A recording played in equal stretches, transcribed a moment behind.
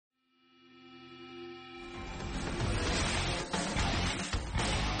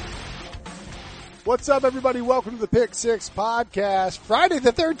What's up, everybody? Welcome to the Pick Six Podcast. Friday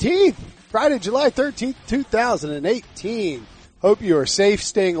the 13th. Friday, July 13th, 2018. Hope you are safe,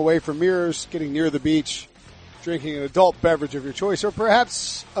 staying away from mirrors, getting near the beach, drinking an adult beverage of your choice, or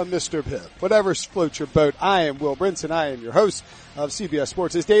perhaps a Mr. Pibb. Whatever floats your boat. I am Will Brinson. I am your host of CBS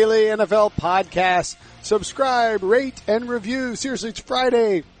Sports' daily NFL podcast. Subscribe, rate, and review. Seriously, it's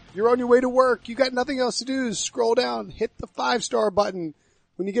Friday. You're on your way to work. You got nothing else to do. Scroll down, hit the 5-star button.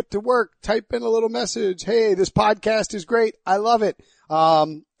 When you get to work, type in a little message. Hey, this podcast is great. I love it.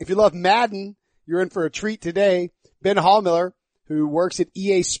 If you love Madden, you're in for a treat today. Ben Haumiller, who works at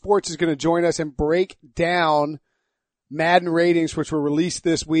EA Sports, is going to join us and break down Madden ratings, which were released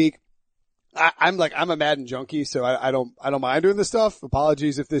this week. I'm a Madden junkie, so I don't mind doing this stuff.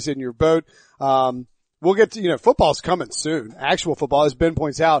 Apologies if this isn't your boat. We'll get to, football's coming soon. Actual football, as Ben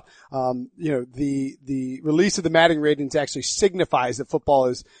points out, the release of the Madden ratings actually signifies that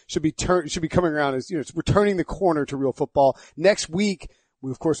football should be coming around as, we're turning the corner to real football. Next week, we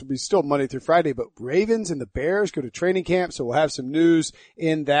of course will be still Monday through Friday, but Ravens and the Bears go to training camp, so we'll have some news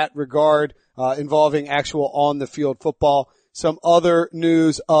in that regard, involving actual on the field football. Some other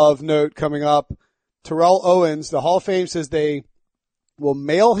news of note coming up. Terrell Owens, the Hall of Fame, says they will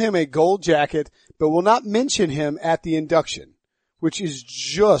mail him a gold jacket, but will not mention him at the induction, which is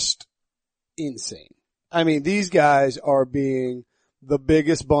just insane. I mean, these guys are being the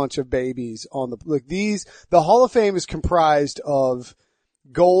biggest bunch of babies on the Hall of Fame is comprised of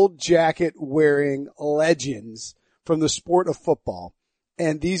gold jacket wearing legends from the sport of football.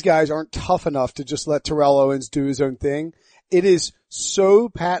 And these guys aren't tough enough to just let Terrell Owens do his own thing. It is so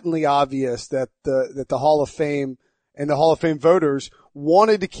patently obvious that the Hall of Fame and the Hall of Fame voters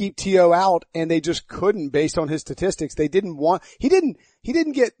wanted to keep T.O. out, and they just couldn't based on his statistics. He didn't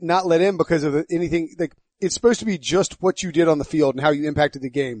get not let in because of anything. Like, it's supposed to be just what you did on the field and how you impacted the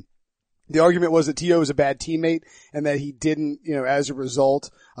game. The argument was that T.O. was a bad teammate and that he didn't, as a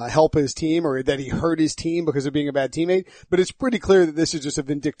result, help his team, or that he hurt his team because of being a bad teammate. But it's pretty clear that this is just a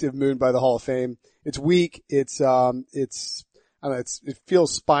vindictive move by the Hall of Fame. It's weak. It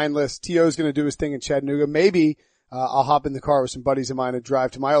feels spineless. T.O.'s going to do his thing in Chattanooga. Maybe I'll hop in the car with some buddies of mine and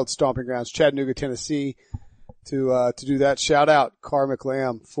drive to my old stomping grounds, Chattanooga, Tennessee, to do that. Shout out Carr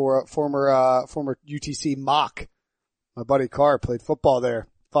McLam, former UTC Mock. My buddy Carr played football there,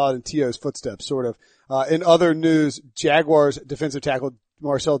 followed in T.O.'s footsteps, sort of. In other news, Jaguars defensive tackle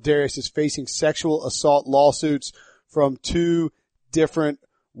Marcel Darius is facing sexual assault lawsuits from 2 different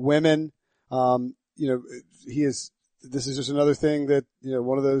women. This is just another thing that,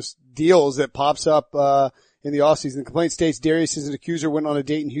 one of those deals that pops up, in the offseason. The complaint states Darius' accuser went on a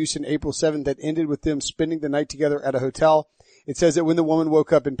date in Houston April 7th that ended with them spending the night together at a hotel. It says that when the woman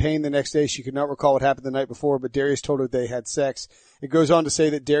woke up in pain the next day, she could not recall what happened the night before, but Darius told her they had sex. It goes on to say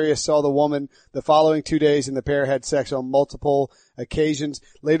that Darius saw the woman the following 2 days and the pair had sex on multiple occasions.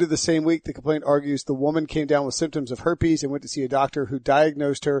 Later the same week, the complaint argues the woman came down with symptoms of herpes and went to see a doctor who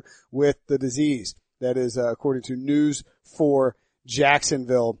diagnosed her with the disease. That is, according to News 4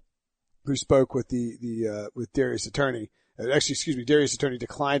 Jacksonville, who spoke with with Darius' attorney. Darius' attorney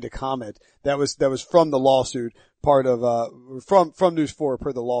declined to comment. That was from the lawsuit, part of, from News 4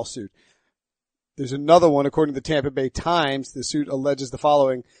 per the lawsuit. There's another one, according to the Tampa Bay Times. The suit alleges the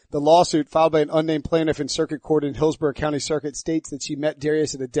following. The lawsuit, filed by an unnamed plaintiff in circuit court in Hillsborough County Circuit, states that she met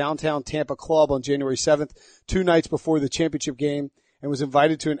Darius at a downtown Tampa club on January 7th, 2 nights before the championship game, and was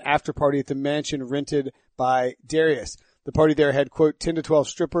invited to an after party at the mansion rented by Darius. The party there had, quote, 10 to 12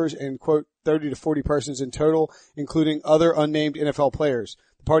 strippers and, quote, 30 to 40 persons in total, including other unnamed NFL players.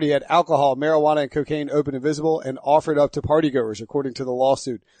 The party had alcohol, marijuana, and cocaine open and visible and offered up to partygoers, according to the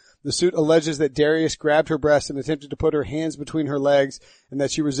lawsuit. The suit alleges that Darius grabbed her breasts and attempted to put her hands between her legs and that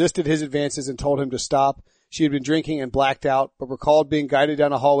she resisted his advances and told him to stop. She had been drinking and blacked out, but recalled being guided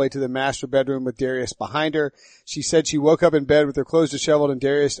down a hallway to the master bedroom with Darius behind her. She said she woke up in bed with her clothes disheveled and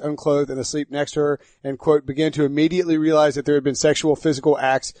Darius unclothed and asleep next to her and, quote, began to immediately realize that there had been sexual physical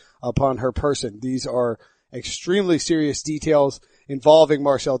acts upon her person. These are extremely serious details involving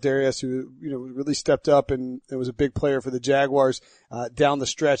Marcel Darius, who, really stepped up and was a big player for the Jaguars, down the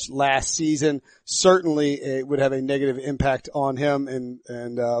stretch last season. Certainly it would have a negative impact on him and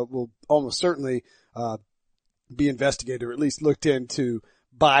will almost certainly, be investigated or at least looked into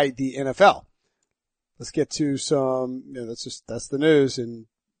by the NFL. Let's get to some, that's the news. And,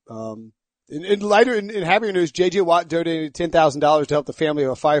 in happier news, J.J. Watt donated $10,000 to help the family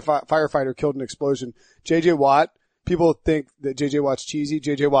of a firefighter killed in an explosion. J.J. Watt, people think that J.J. Watt's cheesy.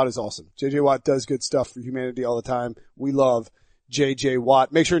 J.J. Watt is awesome. J.J. Watt does good stuff for humanity all the time. We love J.J.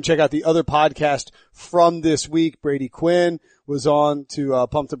 Watt. Make sure and check out the other podcast from this week. Brady Quinn was on to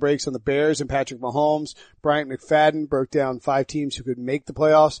pump the brakes on the Bears and Patrick Mahomes. Bryant McFadden broke down 5 teams who could make the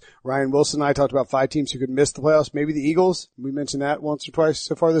playoffs. Ryan Wilson and I talked about 5 teams who could miss the playoffs. Maybe the Eagles. We mentioned that once or twice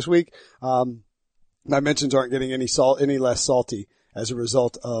so far this week. My mentions aren't getting any less salty as a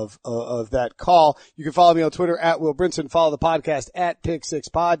result of that call. You can follow me on Twitter at Will Brinson. Follow the podcast at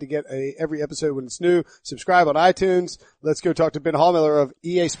Pick6Pod to get every episode when it's new. Subscribe on iTunes. Let's go talk to Ben Haumiller of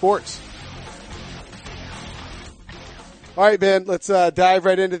EA Sports. All right, Ben, let's dive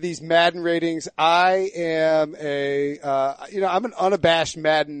right into these Madden ratings. I am I'm an unabashed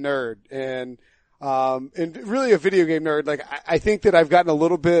Madden nerd and really a video game nerd. Like I think that I've gotten a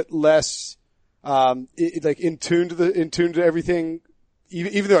little bit less in tune to everything,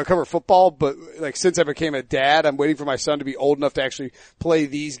 even though I cover football, but like since I became a dad, I'm waiting for my son to be old enough to actually play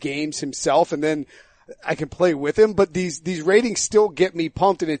these games himself, and then I can play with him. But these ratings still get me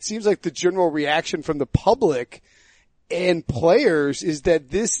pumped, and it seems like the general reaction from the public and players is that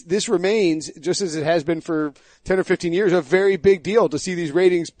this remains, just as it has been for 10 or 15 years, a very big deal to see these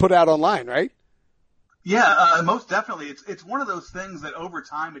ratings put out online, right? Yeah, most definitely. It's one of those things that over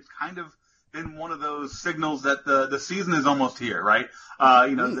time it's kind of been one of those signals that the season is almost here, right?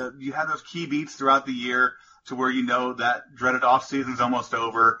 You have those key beats throughout the year to where you know that dreaded off season is almost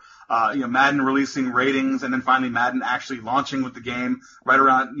over. Madden releasing ratings and then finally Madden actually launching with the game right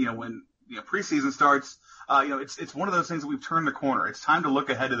around, when, preseason starts. It's one of those things that we've turned the corner. It's time to look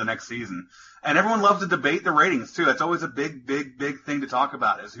ahead to the next season. And everyone loves to debate the ratings too. That's always a big thing to talk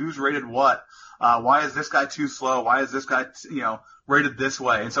about is who's rated what. Why is this guy too slow? Why is this guy, rated this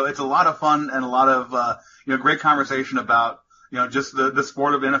way? And so it's a lot of fun and a lot of, great conversation about, just the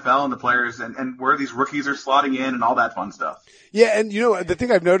sport of NFL and the players and where these rookies are slotting in and all that fun stuff. Yeah. And the thing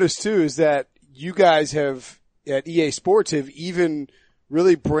I've noticed too is that you guys have at EA Sports have even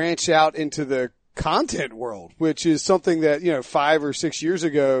really branched out into the content world, which is something that, 5 or 6 years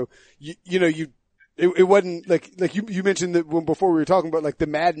ago, it wasn't like you mentioned that before we were talking about like the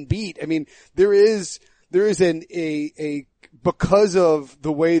Madden beat. I mean, there is a because of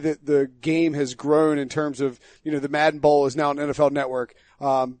the way that the game has grown in terms of, the Madden Bowl is now on NFL Network.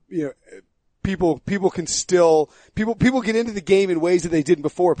 People get into the game in ways that they didn't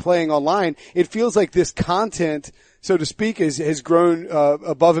before playing online. It feels like this content, so to speak, has grown,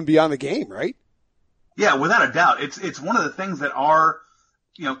 above and beyond the game, right? Yeah, without a doubt. It's one of the things that our,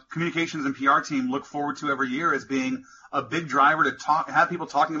 communications and PR team look forward to every year as being a big driver to have people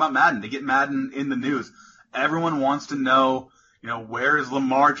talking about Madden, to get Madden in the news. Everyone wants to know, where is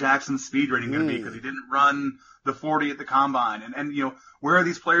Lamar Jackson's speed rating going to be because he didn't run the 40 at the combine, and where are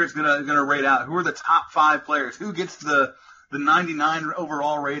these players going to rate out? Who are the top 5 players? Who gets the 99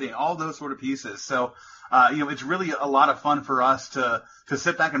 overall rating? All those sort of pieces. So, it's really a lot of fun for us to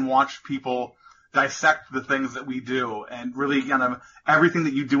sit back and watch people dissect the things that we do, and really kind of everything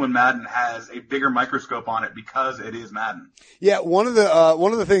that you do in Madden has a bigger microscope on it because it is Madden. Yeah, one of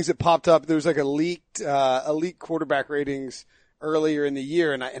the things that popped up, there was like a leaked quarterback ratings earlier in the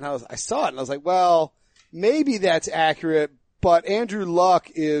year, and I saw it and I was like, well, maybe that's accurate, but Andrew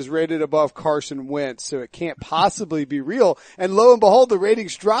Luck is rated above Carson Wentz, so it can't possibly be real. And lo and behold, the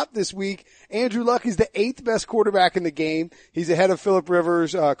ratings dropped this week. Andrew Luck is the 8th best quarterback in the game. He's ahead of Phillip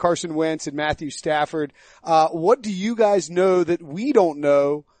Rivers, Carson Wentz, and Matthew Stafford. What do you guys know that we don't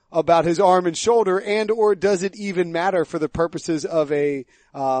know about his arm and shoulder, and or does it even matter for the purposes of a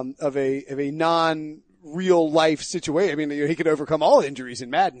non-real life situation? I mean, he could overcome all injuries in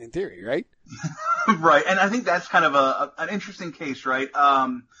Madden in theory, right? Right. And I think that's kind of an interesting case, right?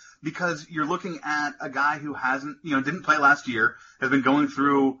 Because you're looking at a guy who hasn't, didn't play last year, has been going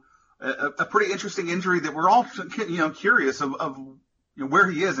through a pretty interesting injury that we're all, curious of where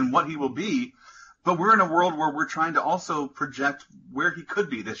he is and what he will be. But we're in a world where we're trying to also project where he could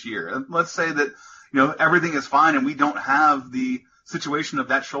be this year. And let's say that, everything is fine and we don't have the situation of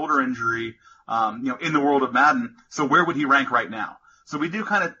that shoulder injury, in the world of Madden. So where would he rank right now? So we do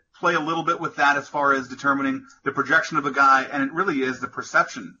kind of play a little bit with that as far as determining the projection of a guy, and it really is the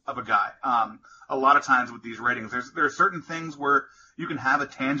perception of a guy. A lot of times with these ratings, there are certain things where you can have a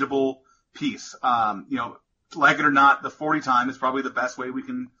tangible piece. Like it or not, the 40 time is probably the best way we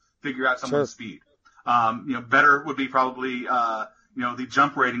can figure out someone's speed. Better would be probably, the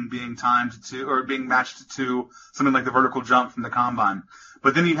jump rating being timed to, or being matched to something like the vertical jump from the combine.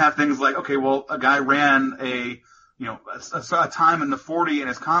 But then you have things like, okay, well, a guy ran a time in the 40 in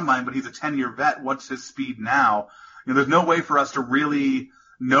his combine, but he's a 10-year vet. What's his speed now? There's no way for us to really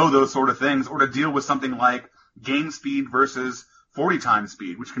know those sort of things or to deal with something like game speed versus 40 times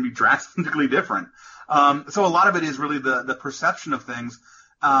speed, which can be drastically different. So a lot of it is really the perception of things.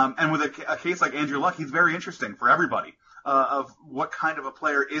 And with a case like Andrew Luck, he's very interesting for everybody, of what kind of a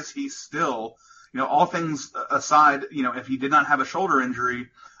player is he still. All things aside, if he did not have a shoulder injury,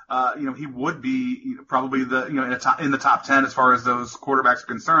 he would be probably in the top 10 as far as those quarterbacks are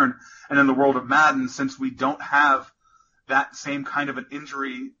concerned. And in the world of Madden, since we don't have that same kind of an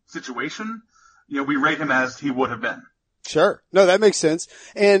injury situation, we rate him as he would have been. Sure. No, that makes sense.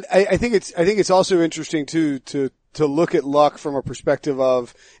 And I think it's also interesting to look at Luck from a perspective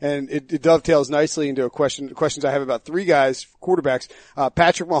of, and it dovetails nicely into questions I have about three guys, quarterbacks.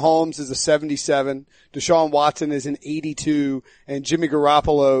 Patrick Mahomes is a 77, Deshaun Watson is an 82, and Jimmy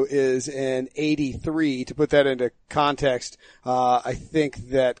Garoppolo is an 83. To put that into context, I think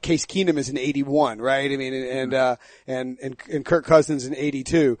that Case Keenum is an 81, right? I mean, and Kirk Cousins an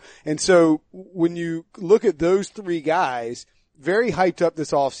 82. And so when you look at those three guys, very hyped up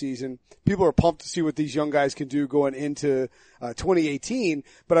this offseason. People are pumped to see what these young guys can do going into 2018.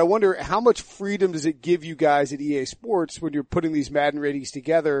 But I wonder, how much freedom does it give you guys at EA Sports when you're putting these Madden ratings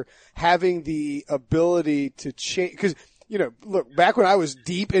together, having the ability to change? Because, look, back when I was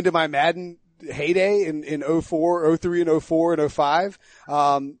deep into my Madden heyday in 04, 03, and 04 and 05,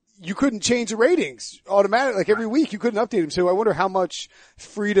 you couldn't change the ratings automatically. Like every week you couldn't update them. So I wonder how much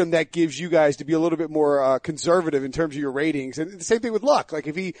freedom that gives you guys to be a little bit more conservative in terms of your ratings. And the same thing with Luck. Like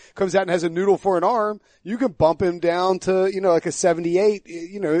if he comes out and has a noodle for an arm, you can bump him down to, like a 78,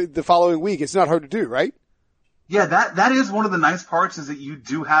 the following week. It's not hard to do, right? Yeah, that is one of the nice parts, is that you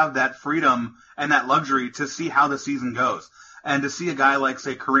do have that freedom and that luxury to see how the season goes. And to see a guy like,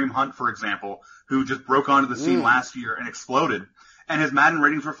 say, Kareem Hunt, for example, who just broke onto the scene last year and exploded. And his Madden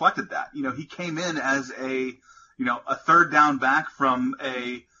ratings reflected that. He came in as a third down back from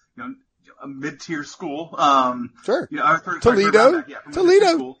a mid-tier school. Sure. Toledo.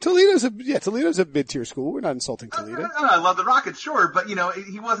 Toledo's a mid-tier school. We're not insulting Toledo. I love the Rockets, sure, but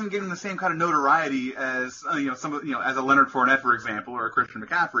he wasn't getting the same kind of notoriety as as a Leonard Fournette, for example, or a Christian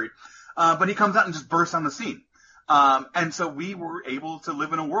McCaffrey. But he comes out and just bursts on the scene. And so we were able to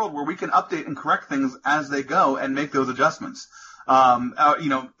live in a world where we can update and correct things as they go and make those adjustments.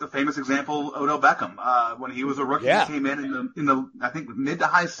 The famous example, Odell Beckham, when he was a rookie, he came in the I think mid to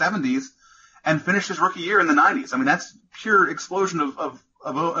high 70s and finished his rookie year in the 90s. I mean, that's pure explosion of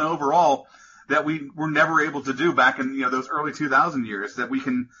an overall that we were never able to do back in, those early 2000 years, that we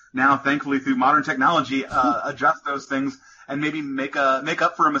can now, thankfully, through modern technology, adjust those things and maybe make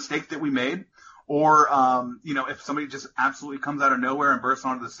up for a mistake that we made. Or, if somebody just absolutely comes out of nowhere and bursts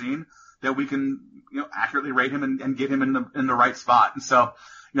onto the scene, that we can, accurately rate him and get him in the right spot. And so,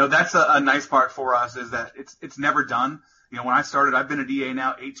 that's a nice part for us, is that it's never done. When I started, I've been at EA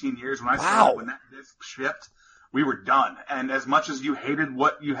now 18 years. When I started, when that disc shipped, we were done. And as much as you hated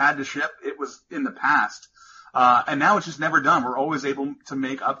what you had to ship, it was in the past. And now it's just never done. We're always able to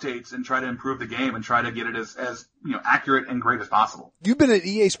make updates and try to improve the game and try to get it as accurate and great as possible. You've been at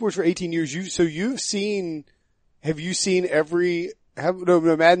EA Sports for 18 years. Have you seen every,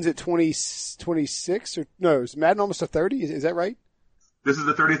 Madden's at 26 or no, is Madden almost a 30? Is that right? This is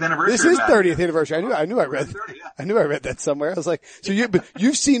the 30th anniversary. This is 30th anniversary. I knew I read 30, yeah. I knew I read that somewhere. I was like, so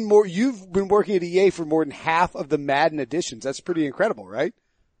you've seen more, you've been working at EA for more than half of the Madden editions. That's pretty incredible, right?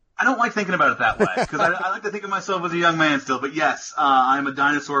 I don't like thinking about it that way, because I like to think of myself as a young man still. But yes, I'm a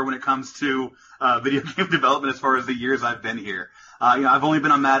dinosaur when it comes to video game development as far as the years I've been here. I've only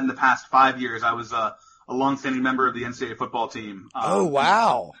been on Madden the past 5 years. I was a longstanding member of the NCAA football team. Oh,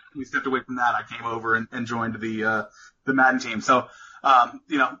 wow. We stepped away from that. I came over and joined the Madden team. So, I'm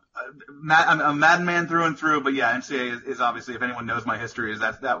a Madden man through and through, but yeah, NCAA is obviously, if anyone knows my history, is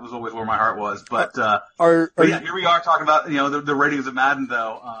that was always where my heart was. But here we are talking about, the ratings of Madden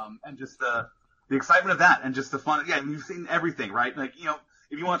though, and just the excitement of that and just the fun. Yeah, you've seen everything, right? Like,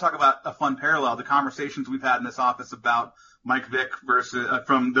 if you want to talk about a fun parallel, the conversations we've had in this office about Mike Vick versus,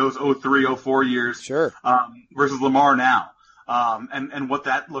 from those 03, 04 years, sure, versus Lamar now, and what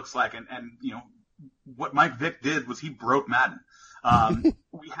that looks like. And, what Mike Vick did was he broke Madden.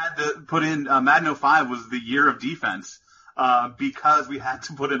 We had to put in, Madden 05 was the year of defense, because we had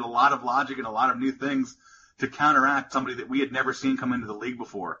to put in a lot of logic and a lot of new things to counteract somebody that we had never seen come into the league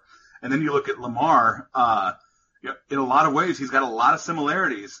before. And then you look at Lamar, in a lot of ways, he's got a lot of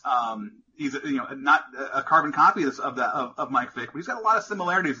similarities. He's, not a carbon copy of Mike Vick, but he's got a lot of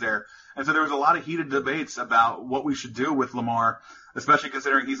similarities there. And so there was a lot of heated debates about what we should do with Lamar, especially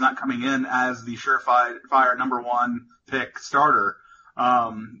considering he's not coming in as the surefire number one pick starter.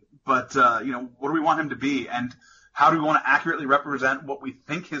 What do we want him to be? And, how do we want to accurately represent what we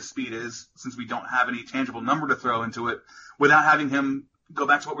think his speed is, since we don't have any tangible number to throw into it, without having him go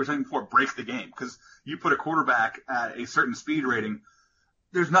back to what we were saying before, break the game. Because you put a quarterback at a certain speed rating,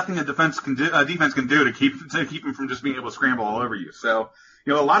 there's nothing a defense can do to keep him from just being able to scramble all over you. So,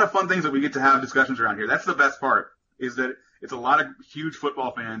 a lot of fun things that we get to have discussions around here. That's the best part, is that it's a lot of huge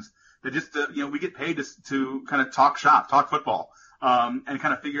football fans that just, we get paid to kind of talk shop, talk football, and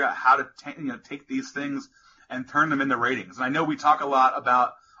kind of figure out how to take these things and turn them into ratings. And I know we talk a lot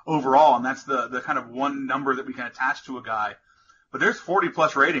about overall, and that's the kind of one number that we can attach to a guy. But there's 40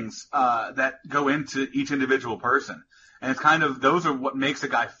 plus ratings that go into each individual person. And it's kind of, those are what makes a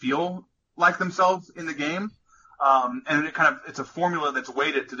guy feel like themselves in the game. And it's a formula that's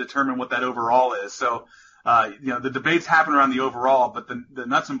weighted to determine what that overall is. So, the debates happen around the overall, but the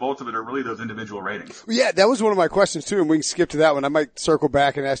nuts and bolts of it are really those individual ratings. Yeah, that was one of my questions too, and we can skip to that one. I might circle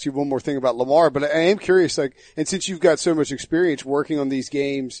back and ask you one more thing about Lamar, but I am curious, and since you've got so much experience working on these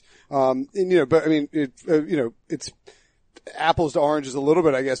games, it's apples to oranges a little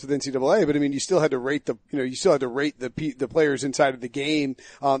bit, I guess, with NCAA, but you still had to rate the players inside of the game.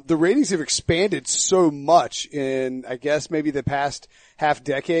 The ratings have expanded so much in, I guess, maybe the past half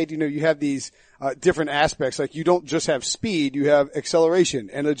decade. You have these different aspects. Like, you don't just have speed, you have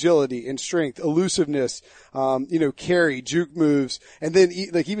acceleration and agility and strength, elusiveness, carry, juke moves, and then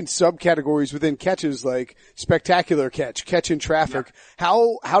even subcategories within catches, like spectacular catch in traffic.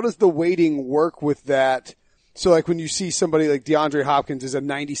 Yeah. How does the weighting work with that? So, when you see somebody like DeAndre Hopkins is a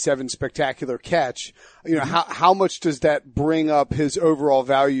 97 spectacular catch, how much does that bring up his overall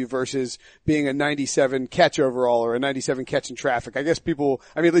value versus being a 97 catch overall or a 97 catch in traffic? I guess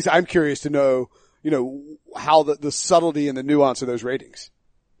at least I'm curious to know, how the subtlety and the nuance of those ratings.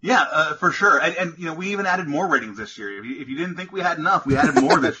 Yeah, for sure. And we even added more ratings this year. If you didn't think we had enough, we added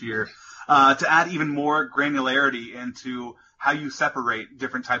more this year, to add even more granularity into how you separate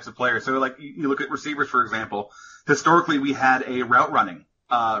different types of players. So, you look at receivers, for example. Historically, we had a route running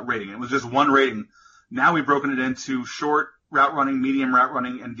rating. It was just one rating. Now we've broken it into short route running, medium route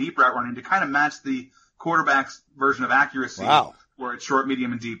running, and deep route running to kind of match the quarterback's version of accuracy. Wow. Where it's short,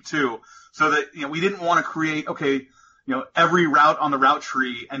 medium, and deep too. So that, we didn't want to create, every route on the route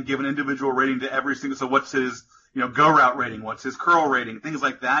tree and give an individual rating to every single. So what's his, go route rating? What's his curl rating? Things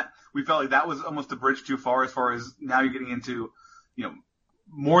like that. We felt like that was almost a bridge too far, as far as now you're getting into,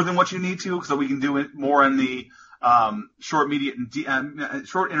 more than what you need to, so we can do it more in the short,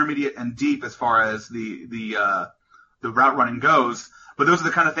 intermediate, and deep as far as the route running goes. But those are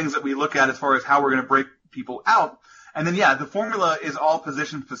the kind of things that we look at as far as how we're going to break people out. And then, the formula is all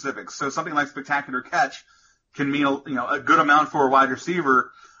position specific. So something like spectacular catch can mean a good amount for a wide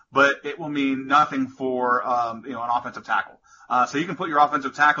receiver, but it will mean nothing for an offensive tackle. So you can put your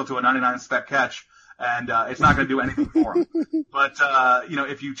offensive tackle to a 99 spec catch, and it's not going to do anything for him. But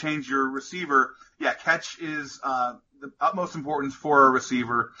if you change your receiver, catch is the utmost importance for a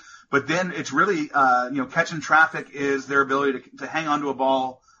receiver. But then it's really catch in traffic is their ability to hang onto a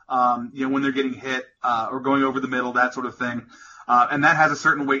ball when they're getting hit or going over the middle, that sort of thing. And that has a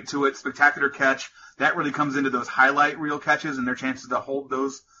certain weight to it. Spectacular catch, that really comes into those highlight reel catches and their chances to hold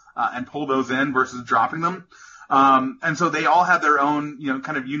those and pull those in versus dropping them. And so they all have their own,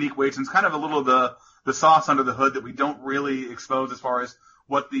 kind of unique weights, and it's kind of a little of the sauce under the hood that we don't really expose as far as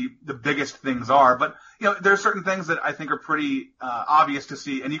what the biggest things are. But, there are certain things that I think are pretty obvious to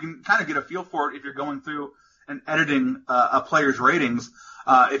see, and you can kind of get a feel for it if you're going through and editing a player's ratings.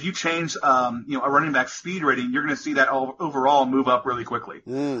 If you change, a running back speed rating, you're going to see that overall move up really quickly.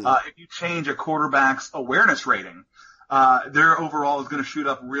 If you change a quarterback's awareness rating, their overall is going to shoot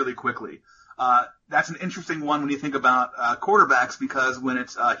up really quickly. That's an interesting one when you think about quarterbacks, because when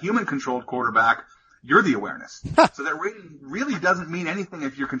it's a human-controlled quarterback, you're the awareness. So that rating really doesn't mean anything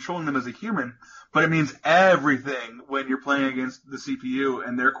if you're controlling them as a human, but it means everything when you're playing against the CPU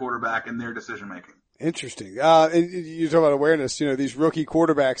and their quarterback and their decision-making. Interesting. And you talk about awareness. These rookie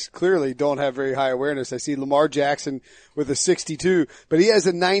quarterbacks clearly don't have very high awareness. I see Lamar Jackson with a 62, but he has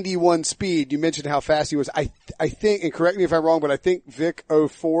a 91 speed. You mentioned how fast he was. I think, and correct me if I'm wrong, but I think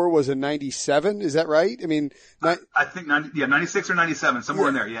Vick-04 was a 97. Is that right? I mean, I think 96 or 97, somewhere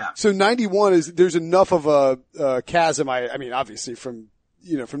in there. Yeah. So 91 there's enough of a chasm. I mean, obviously from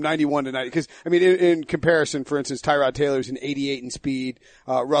 91 to 90, because, in comparison, for instance, Tyrod Taylor's an 88 in speed,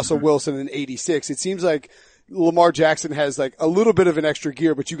 Russell Wilson an 86. It seems like Lamar Jackson has like a little bit of an extra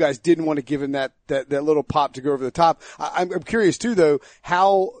gear, but you guys didn't want to give him that little pop to go over the top. I'm curious too, though,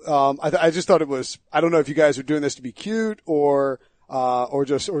 how, I just thought it was, I don't know if you guys are doing this to be cute or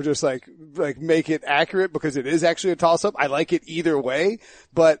just like make it accurate, because it is actually a toss up. I like it either way,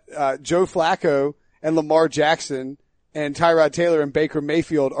 but, Joe Flacco and Lamar Jackson and Tyrod Taylor and Baker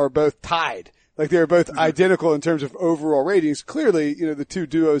Mayfield are both tied. Like they're both identical in terms of overall ratings. Clearly, the two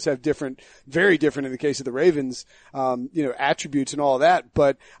duos have very different in the case of the Ravens, attributes and all of that.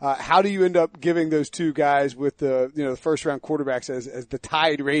 But, how do you end up giving those two guys with the first round quarterbacks as the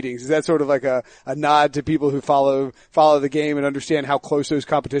tied ratings? Is that sort of like a nod to people who follow the game and understand how close those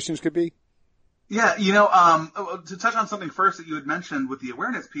competitions could be? Yeah, to touch on something first that you had mentioned with the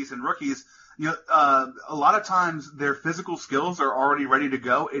awareness piece in rookies, a lot of times their physical skills are already ready to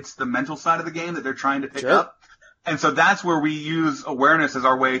go. It's the mental side of the game that they're trying to pick up. And so that's where we use awareness as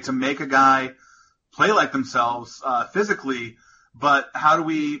our way to make a guy play like themselves, physically, but how do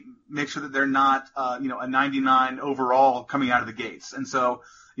we make sure that they're not, a 99 overall coming out of the gates? And so,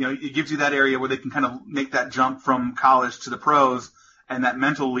 it gives you that area where they can kind of make that jump from college to the pros, and that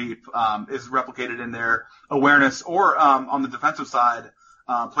mental leap, is replicated in their awareness, or, on the defensive side,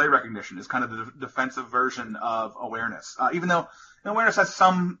 play recognition is kind of the defensive version of awareness. Even though awareness has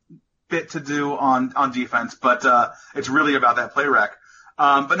some bit to do on defense, but it's really about that play rec.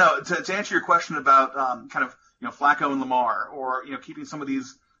 But no, to answer your question about Flacco and Lamar, or keeping some of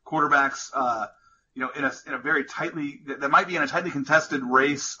these quarterbacks in a very tightly, that might be in a tightly contested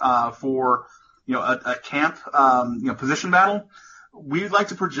race for a camp position battle. We'd like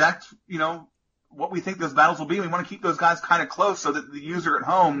to project what we think those battles will be. We want to keep those guys kind of close so that the user at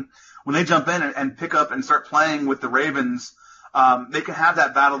home, when they jump in and pick up and start playing with the Ravens, they can have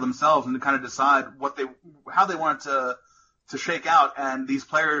that battle themselves and to kind of decide how they want it to shake out. And these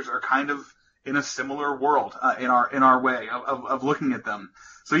players are kind of in a similar world, in our way of looking at them.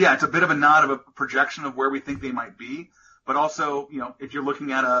 So yeah, it's a bit of a nod of a projection of where we think they might be. But also, if you're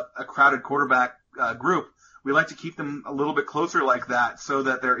looking at a crowded quarterback, group, we like to keep them a little bit closer like that so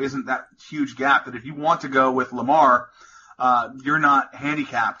that there isn't that huge gap that if you want to go with Lamar, you're not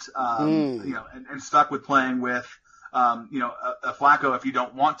handicapped, and stuck with playing with, a Flacco if you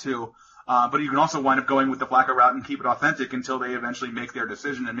don't want to. But you can also wind up going with the Flacco route and keep it authentic until they eventually make their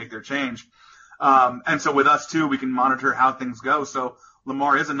decision and make their change. And so with us too, we can monitor how things go. So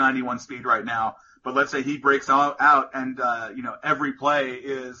Lamar is a 91 speed right now. But let's say he breaks out and, every play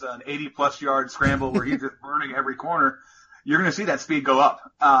is an 80-plus yard scramble where he's just burning every corner. You're going to see that speed go up.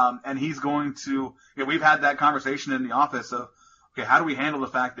 And he's going to, we've had that conversation in the office of, okay, how do we handle the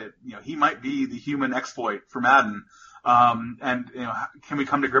fact that, he might be the human exploit for Madden? Can we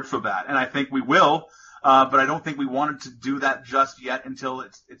come to grips with that? And I think we will, but I don't think we wanted to do that just yet until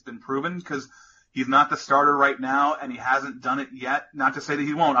it's been proven, because he's not the starter right now, and he hasn't done it yet. Not to say that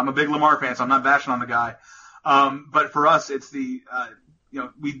he won't. I'm a big Lamar fan, so I'm not bashing on the guy. But for us, it's we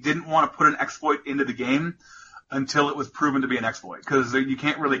didn't want to put an exploit into the game until it was proven to be an exploit, because you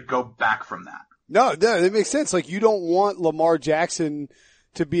can't really go back from that. No, it makes sense. Like, you don't want Lamar Jackson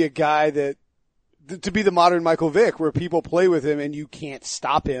to be a guy to be the modern Michael Vick, where people play with him and you can't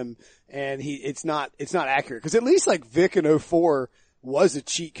stop him, and it's not accurate. Because at least like Vick in 04 was a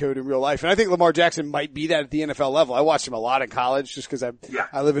cheat code in real life. And I think Lamar Jackson might be that at the NFL level. I watched him a lot in college just because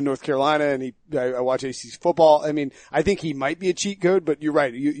I live in North Carolina, and I watch AC's football. I mean, I think he might be a cheat code, but you're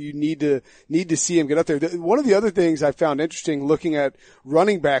right. You need to see him get up there. One of the other things I found interesting looking at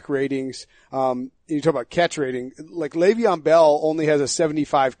running back ratings, you talk about catch rating, like Le'Veon Bell only has a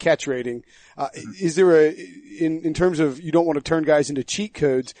 75 catch rating. Is there in terms of, you don't want to turn guys into cheat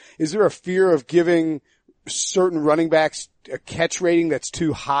codes, is there a fear of giving certain running backs a catch rating that's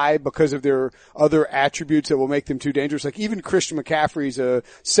too high because of their other attributes that will make them too dangerous? Like even Christian McCaffrey's a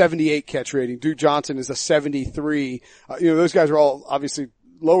 78 catch rating. Duke Johnson is a 73. Those guys are all obviously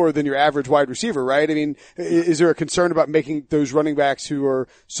lower than your average wide receiver, right? I mean, is there a concern about making those running backs who are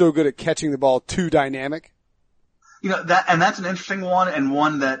so good at catching the ball too dynamic? That's an interesting one, and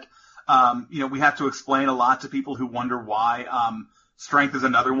one that, we have to explain a lot to people who wonder why. Strength is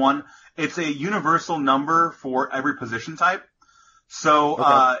another one. It's a universal number for every position type. So,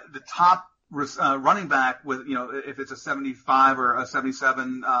 the top running back with, if it's a 75 or a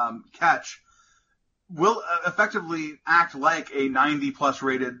 77 catch, will effectively act like a 90-plus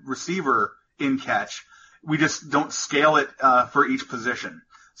rated receiver in catch. We just don't scale it for each position.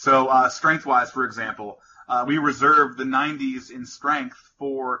 So, strength-wise, for example, we reserve the 90s in strength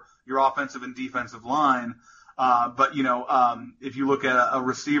for your offensive and defensive line. But if you look at a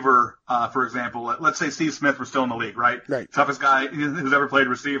receiver, for example, let's say Steve Smith was still in the league, right? Right. Toughest guy who's ever played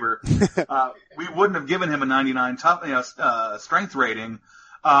receiver. We wouldn't have given him a 99 strength rating,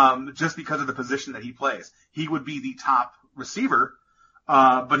 just because of the position that he plays. He would be the top receiver,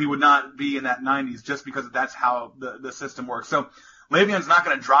 but he would not be in that 90s just because that's how the system works. So Le'Veon's not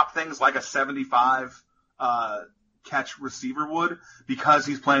going to drop things like a 75, catch receiver would, because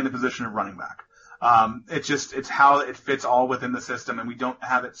he's playing the position of running back. It's how it fits all within the system, and we don't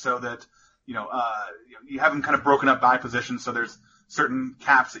have it so that, you have them kind of broken up by position, so there's certain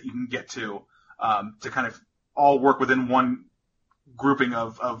caps that you can get to kind of all work within one grouping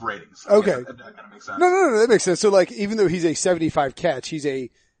of ratings. Okay. If that kind of makes sense. No, that makes sense. So like, even though he's a 75 catch, it's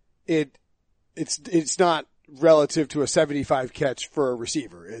not relative to a 75 catch for a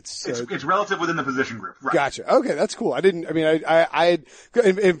receiver. It's relative within the position group. Right. Gotcha. Okay. That's cool. And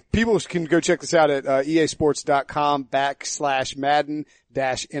people can go check this out at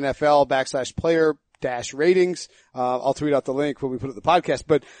easports.com/Madden-NFL/player-ratings. I'll tweet out the link when we put it in the podcast.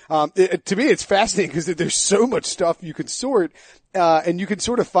 But, to me, it's fascinating because there's so much stuff you can sort, and you can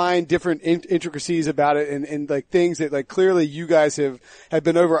sort of find different intricacies about it and like things that like clearly you guys have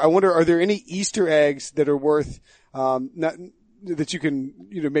been over. I wonder, are there any Easter eggs that are worth, that you can,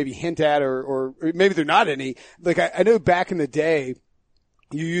 maybe hint at or maybe they're not any. Like I know back in the day,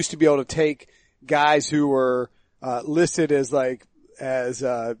 you used to be able to take guys who were, listed as like,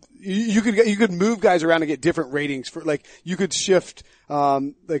 you could move guys around and get different ratings for, like, you could shift,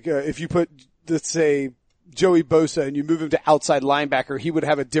 if you put, let's say, Joey Bosa and you move him to outside linebacker, he would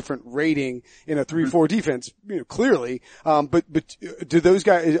have a different rating in a 3-4 defense, clearly. But do those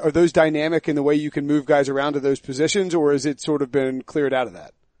guys, are those dynamic in the way you can move guys around to those positions, or has it sort of been cleared out of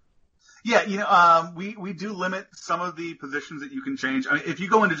that? Yeah, we do limit some of the positions that you can change. I mean, if you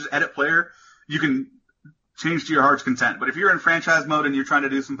go into just edit player, you can change to your heart's content. But if you're in franchise mode and you're trying to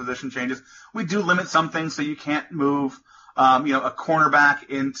do some position changes, we do limit some things so you can't move, a cornerback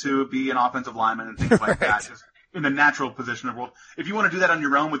into be an offensive lineman and things like that. Just in the natural position of world. If you want to do that on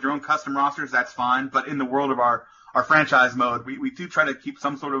your own with your own custom rosters, that's fine. But in the world of our franchise mode, we do try to keep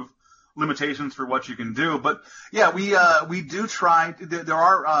some sort of limitations for what you can do. But yeah, we do try. There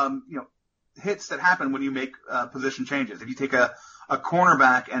are, hits that happen when you make position changes. If you take a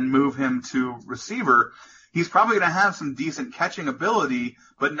cornerback and move him to receiver, he's probably going to have some decent catching ability,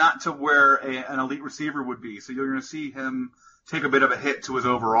 but not to where an elite receiver would be. So you're going to see him take a bit of a hit to his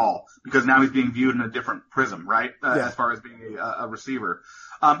overall because now he's being viewed in a different prism, right? As far as being a receiver.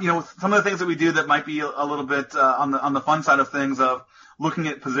 Some of the things that we do that might be a little bit on the fun side of things of looking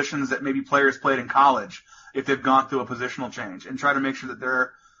at positions that maybe players played in college if they've gone through a positional change and try to make sure that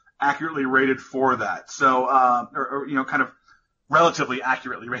they're accurately rated for that. So, kind of relatively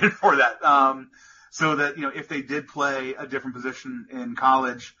accurately rated for that. So that, if they did play a different position in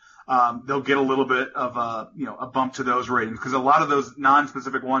college, they'll get a little bit of a bump to those ratings. Because a lot of those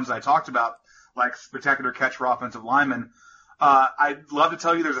non-specific ones I talked about, like spectacular catch for offensive linemen, I'd love to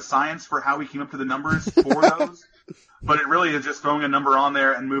tell you there's a science for how we came up to the numbers for those, but it really is just throwing a number on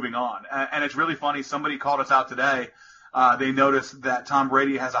there and moving on. And it's really funny. Somebody called us out today. They noticed that Tom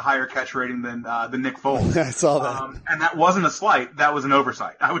Brady has a higher catch rating than Nick Foles. I saw that. And that wasn't a slight. That was an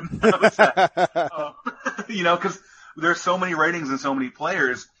oversight. I would notice that. Because there's so many ratings and so many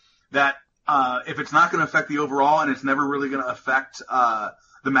players that if it's not going to affect the overall and it's never really going to affect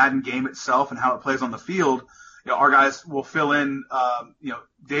the Madden game itself and how it plays on the field, our guys will fill in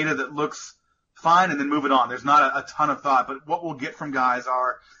data that looks fine and then move it on. There's not a ton of thought, but what we'll get from guys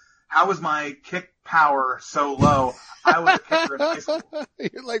are, how is my kick power so low? I was a kicker in high school.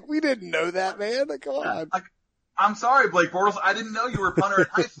 You're like, we didn't know that, man. Like, come on. I'm sorry, Blake Bortles. I didn't know you were a punter in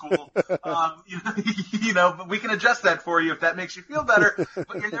high school. But we can adjust that for you if that makes you feel better.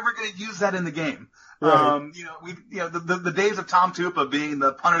 But you're never going to use that in the game. Right. The days of Tom Tupa being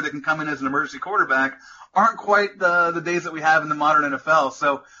the punter that can come in as an emergency quarterback aren't quite the days that we have in the modern NFL.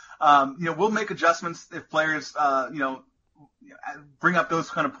 So, we'll make adjustments if players, bring up those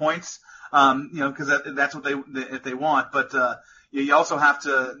kind of points, because that's what if they want. But you also have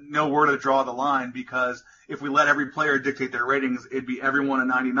to know where to draw the line, because if we let every player dictate their ratings, it'd be everyone a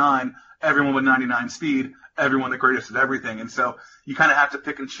 99, everyone with 99 speed, everyone the greatest at everything. And so you kind of have to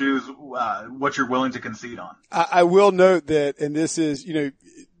pick and choose what you're willing to concede on. I will note that, and this is,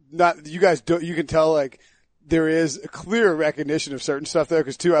 not you guys don't. You can tell like. There is a clear recognition of certain stuff there,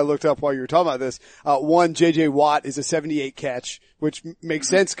 because two, I looked up while you were talking about this. One, J.J. Watt is a 78 catch, which makes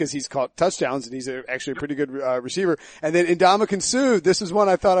sense because he's caught touchdowns and he's actually a pretty good receiver. And then Ndamukong Suh, this is one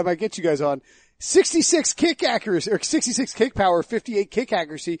I thought I might get you guys on. 66 kick accuracy, or 66 kick power, 58 kick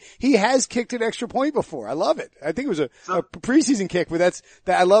accuracy. He has kicked an extra point before. I love it. I think it was a preseason kick, but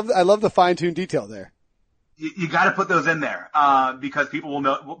I love the fine-tuned detail there. You got to put those in there, because people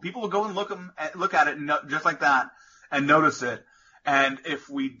will go and look at it and just like that and notice it. And if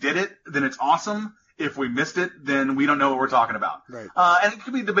we did it, then it's awesome. If we missed it, then we don't know what we're talking about. Right. And it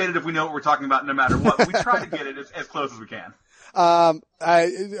can be debated if we know what we're talking about no matter what. We try to get it as close as we can.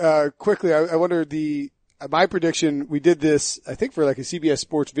 Quickly, I wonder my prediction, we did this, I think for like a CBS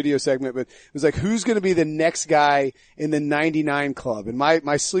Sports video segment, but it was like, who's going to be the next guy in the 99 club? And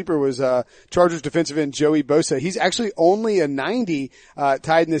my sleeper was, Chargers defensive end Joey Bosa. He's actually only a 90,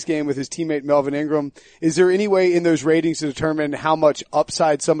 tied in this game with his teammate Melvin Ingram. Is there any way in those ratings to determine how much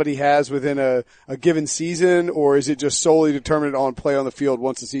upside somebody has within a given season, or is it just solely determined on play on the field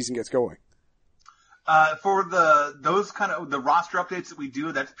once the season gets going? For those kind of the roster updates that we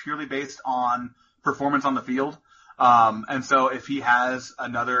do, that's purely based on performance on the field. And so if he has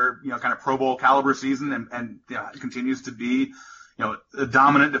another, kind of Pro Bowl caliber season and continues to be, a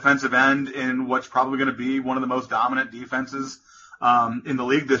dominant defensive end in what's probably going to be one of the most dominant defenses, in the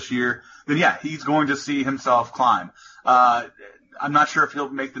league this year, then yeah, he's going to see himself climb. I'm not sure if he'll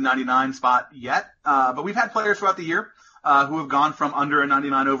make the 99 spot yet, but we've had players throughout the year, who have gone from under a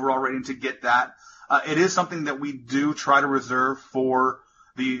 99 overall rating to get that. It is something that we do try to reserve for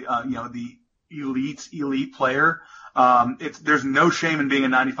the elite player. There's no shame in being a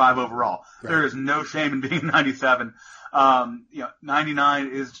 95 overall. Right. There is no shame in being a 97. 99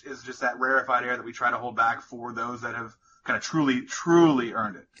 is just that rarefied air that we try to hold back for those that have kind of truly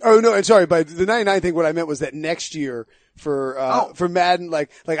earned it. Oh, no, and sorry, but the 99 thing, what I meant was that next year for Madden,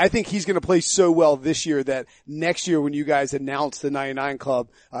 like I think he's going to play so well this year that next year when you guys announce the 99 club,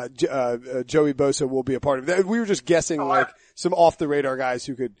 Joey Bosa will be a part of it. We were just guessing some off the radar guys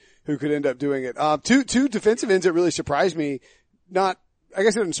who could end up doing it. Two defensive ends that really surprised me. I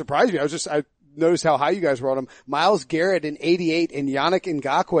guess it didn't surprise me. I noticed how high you guys were on them. Myles Garrett in 88 and Yannick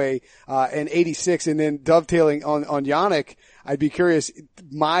Ngakoue, in 86, and then dovetailing on Yannick. I'd be curious,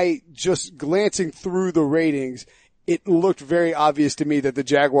 just glancing through the ratings, it looked very obvious to me that the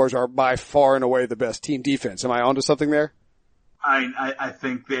Jaguars are by far and away the best team defense. Am I onto something there? I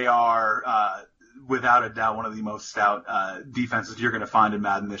think they are, without a doubt, one of the most stout defenses you're going to find in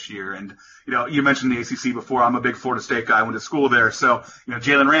Madden this year. And, you mentioned the ACC before. I'm a big Florida State guy. I went to school there. So,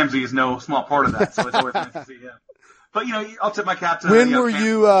 Jalen Ramsey is no small part of that. So it's always nice to see him. But, I'll tip my cap to when were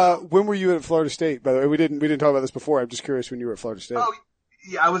you at Florida State, by the way? We didn't talk about this before. I'm just curious when you were at Florida State. Oh,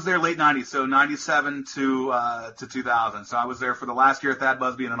 yeah, I was there late 90s, so 97 to 2000. So I was there for the last year at Thad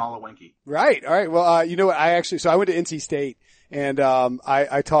Busby and then all at Winky. Right. All right. Well, you know what? I went to NC State and,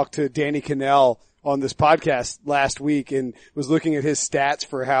 I talked to Danny Cannell on this podcast last week and was looking at his stats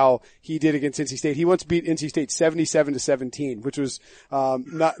for how he did against NC State. He once beat NC State 77-17, which was,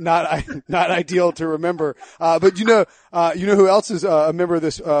 not ideal to remember. But you know who else is a member of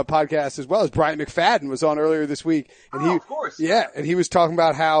this, podcast as well as Bryant McFadden was on earlier this week. And of course. Yeah. And he was talking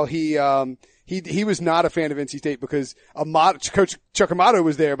about how he was not a fan of NC State because Coach Chuck Amato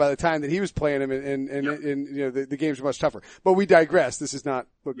was there by the time that he was playing him, and the games were much tougher. But we digress. This is not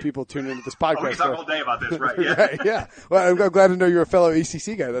what people tune into this podcast. We can talk all day about this, right? Yeah. Right, yeah. Well, I'm glad to know you're a fellow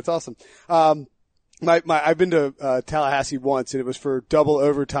ACC guy. That's awesome. I've been to Tallahassee once, and it was for double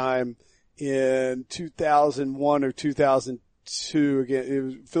overtime in 2001 or 2002. Again, it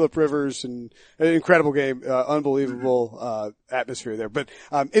was Phillip Rivers and an incredible game, unbelievable, atmosphere there. But,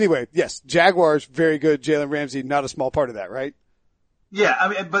 anyway, yes, Jaguars, very good. Jalen Ramsey, not a small part of that, right?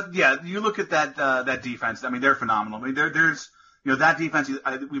 Yeah, but you look at that defense. They're phenomenal. There's, that defense,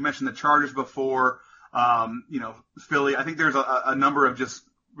 we mentioned the Chargers before, Philly. I think there's a number of just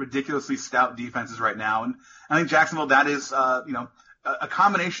ridiculously stout defenses right now. And I think Jacksonville, that is, a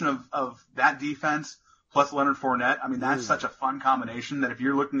combination of that defense plus Leonard Fournette. That's such a fun combination that if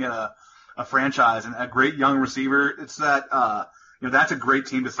you're looking at a franchise and a great young receiver, it's that, that's a great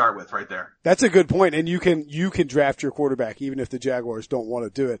team to start with right there. That's a good point. And you can draft your quarterback even if the Jaguars don't want to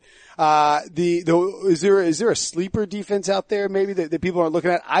do it. Is there a sleeper defense out there maybe that people aren't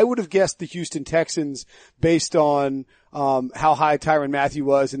looking at? I would have guessed the Houston Texans based on, how high Tyrann Mathieu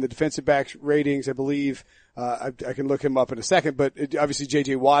was in the defensive backs ratings, I believe. I can look him up in a second, but obviously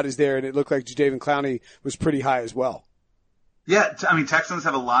J.J. Watt is there, and it looked like Jadeveon Clowney was pretty high as well. Yeah, Texans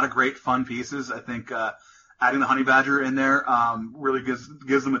have a lot of great fun pieces. I think adding the Honey Badger in there really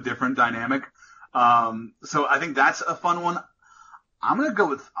gives them a different dynamic. So I think that's a fun one. I'm going to go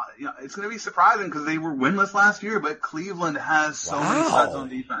with it's going to be surprising because they were winless last year, but Cleveland has so many studs on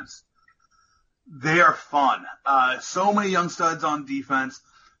defense. They are fun. So many young studs on defense.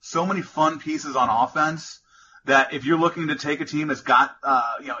 So many fun pieces on offense that if you're looking to take a team that's got,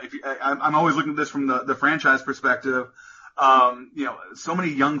 I'm always looking at this from the franchise perspective. So many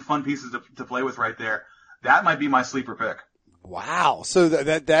young fun pieces to play with right there. That might be my sleeper pick. Wow. So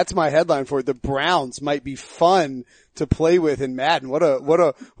that's my headline for it. The Browns might be fun to play with in Madden. What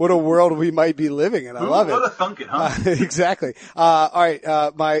a world we might be living in. I love it. What a thunk it, huh? Exactly. All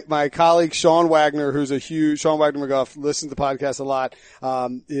right. My colleague Sean Wagner, who's Sean Wagner McGuff, listens to the podcast a lot,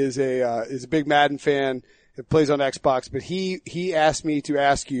 is a big Madden fan. It plays on Xbox, but he asked me to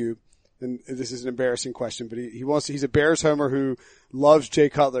ask you, and this is an embarrassing question, but he's a Bears homer who loves Jay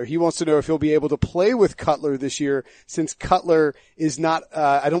Cutler. He wants to know if he'll be able to play with Cutler this year since Cutler is not,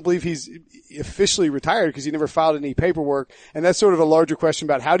 I don't believe he's officially retired because he never filed any paperwork. And that's sort of a larger question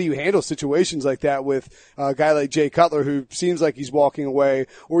about how do you handle situations like that with a guy like Jay Cutler who seems like he's walking away,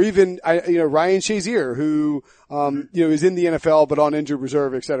 or even, Ryan Shazier who, is in the NFL but on injured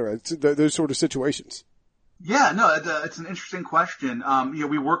reserve, et cetera. It's those sort of situations. Yeah, no, it's an interesting question.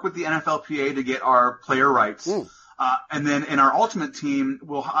 We work with the NFLPA to get our player rights. And then in our ultimate team,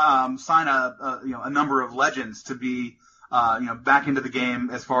 we'll sign a number of legends to be back into the game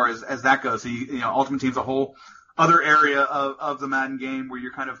as far as that goes. So ultimate team's a whole other area of the Madden game where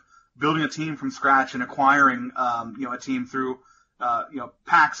you're kind of building a team from scratch and acquiring a team through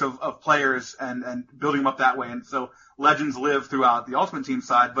packs of players and building them up that way. And so legends live throughout the ultimate team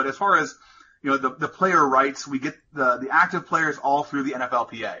side. But as far as the player rights, we get the active players all through the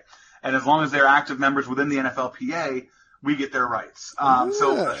NFLPA. And as long as they're active members within the NFLPA, we get their rights.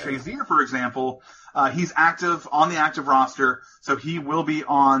 So Shazier, for example, he's active on the active roster, so he will be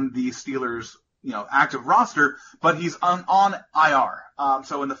on the Steelers, active roster, but he's on IR.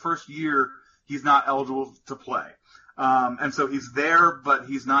 So in the first year, he's not eligible to play. And so he's there, but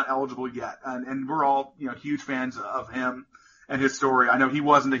he's not eligible yet. And we're all, huge fans of him and his story. I know he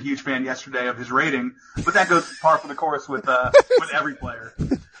wasn't a huge fan yesterday of his rating, but that goes par for the course with every player.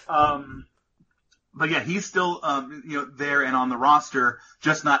 But yeah, he's still, there and on the roster,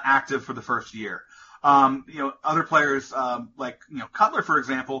 just not active for the first year. Other players, like Cutler, for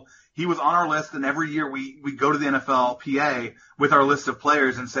example, he was on our list, and every year we go to the NFLPA with our list of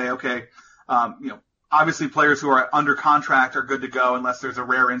players and say, okay, obviously players who are under contract are good to go unless there's a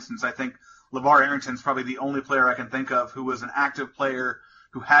rare instance. I think LeVar Arrington's probably the only player I can think of who was an active player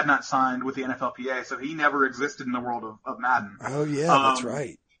who had not signed with the NFLPA, so he never existed in the world of Madden. Oh yeah, that's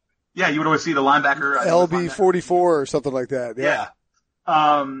right. Yeah, you would always see the linebacker. LB44 or something like that. Yeah.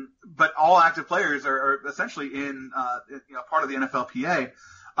 But all active players are essentially in part of the NFLPA.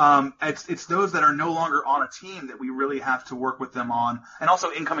 It's those that are no longer on a team that we really have to work with them on, and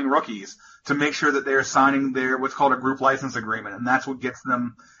also incoming rookies to make sure that they're signing their what's called a group license agreement, and that's what gets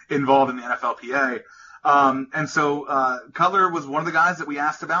them involved in the NFLPA. And so Cutler was one of the guys that we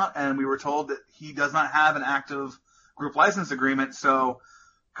asked about, and we were told that he does not have an active group license agreement, so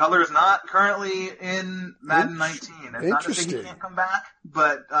Cutler is not currently in Madden 19. It's not to say he can't come back,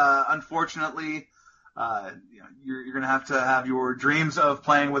 but unfortunately, you're going to have your dreams of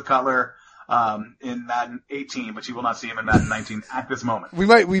playing with Cutler in Madden 18, but you will not see him in Madden 19 at this moment. We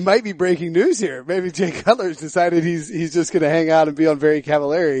might be breaking news here. Maybe Jay Cutler's decided he's just going to hang out and be on Very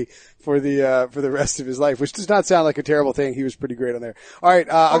Cavallari for the rest of his life, which does not sound like a terrible thing. He was pretty great on there. All right,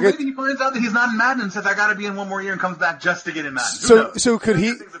 maybe he finds out that he's not in Madden and says, "I got to be in one more year," and comes back just to get in Madden.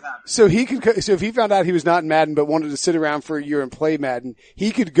 So if he found out he was not in Madden but wanted to sit around for a year and play Madden,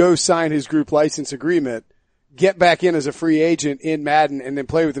 he could go sign his group license agreement, get back in as a free agent in Madden, and then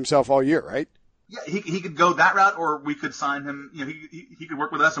play with himself all year, right? Yeah, he could go that route, or we could sign him. He could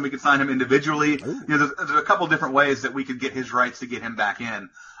work with us, and we could sign him individually. There's a couple different ways that we could get his rights to get him back in.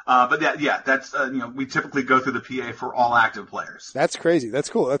 But that's we typically go through the PA for all active players. That's crazy. That's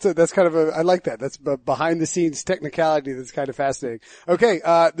cool. That's kind of I like that. That's a behind the scenes technicality that's kind of fascinating. Okay,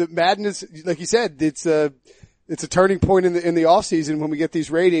 the Madden is, like you said, it's a turning point in the off season when we get these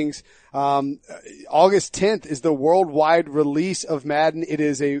ratings. August 10th is the worldwide release of Madden. It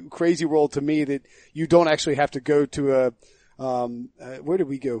is a crazy world to me that you don't actually have to go to where did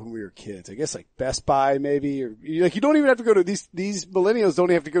we go when we were kids? I guess like Best Buy maybe, or you don't even have to go to these millennials don't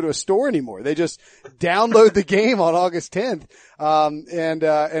have to go to a store anymore. They just download the game on August 10th.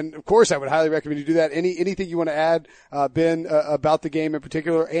 And of course I would highly recommend you do that. Anything you want to add, Ben, about the game in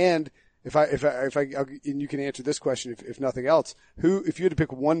particular? And if I, and you can answer this question if nothing else, if you had to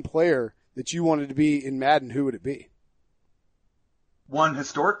pick one player that you wanted to be in Madden, who would it be? One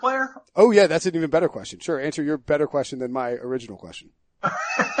historic player? Oh yeah, that's an even better question. Sure, answer your better question than my original question.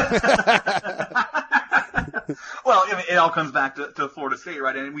 Well, it all comes back to Florida State,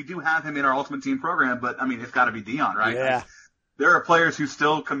 right? And we do have him in our Ultimate Team program, but it's got to be Deion, right? Yeah. Like, there are players who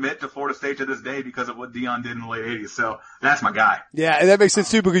still commit to Florida State to this day because of what Deion did in the late 80s. So that's my guy. Yeah, and that makes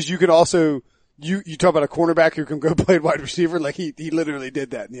sense too, because you can also, you talk about a cornerback who can go play wide receiver, like he literally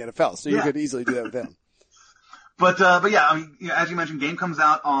did that in the NFL. So you could easily do that with him. But yeah, I mean, as you mentioned, game comes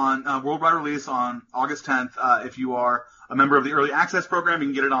out on worldwide release on August 10th. If you are a member of the early access program, you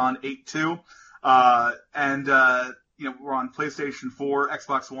can get it on 8/2. We're on PlayStation 4,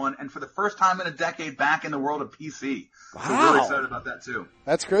 Xbox One, and for the first time in a decade, back in the world of PC. Wow. So we're really excited about that too.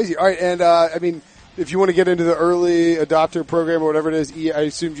 That's crazy. All right, and I mean, if you want to get into the early adopter program or whatever it is, I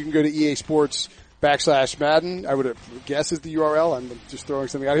assume you can go to EA Sports /Madden. I would guess is the URL. I'm just throwing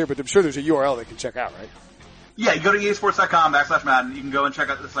something out here, but I'm sure there's a URL they can check out, right? Yeah, you go to easports.com/Madden. You can go and check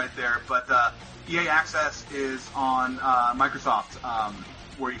out the site there. But EA Access is on Microsoft,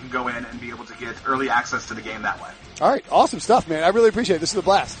 where you can go in and be able to get early access to the game that way. All right, awesome stuff, man. I really appreciate it. This is a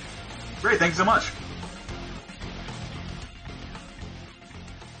blast. Great, thank you so much.